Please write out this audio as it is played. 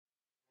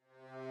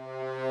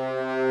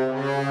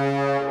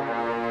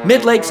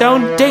Mid-Lake's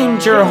own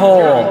Danger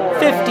Hole.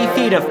 50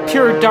 feet of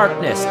pure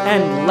darkness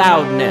and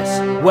loudness.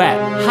 Wet,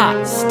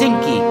 hot,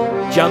 stinky.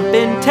 Jump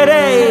in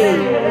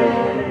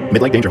today!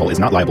 Mid-Lake Danger Hole is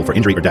not liable for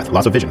injury or death,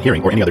 loss of vision,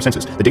 hearing, or any other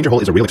senses. The Danger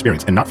Hole is a real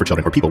experience and not for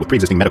children or people with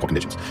pre-existing medical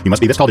conditions. You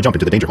must be this tall to jump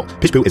into the Danger Hole.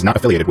 Pish Poo is not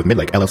affiliated with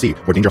Mid-Lake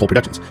LLC or Danger Hole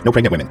Productions. No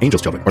pregnant women,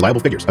 angels children, or liable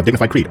figures of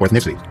dignified creed or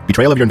ethnicity.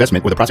 Betrayal of your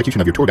investment or the prosecution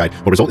of your tour guide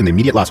will result in the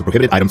immediate loss of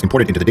prohibited items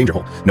imported into the Danger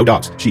Hole. No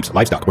dogs, sheep,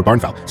 livestock, or barn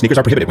fowl. Sneakers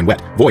are prohibited when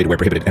wet, void where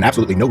prohibited, and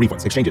absolutely no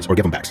refunds, exchanges, or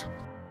give-em-backs.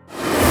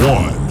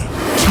 1,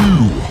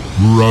 2,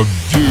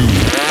 review.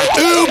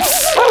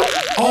 Oops!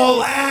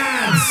 All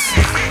ads!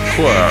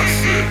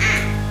 Classic.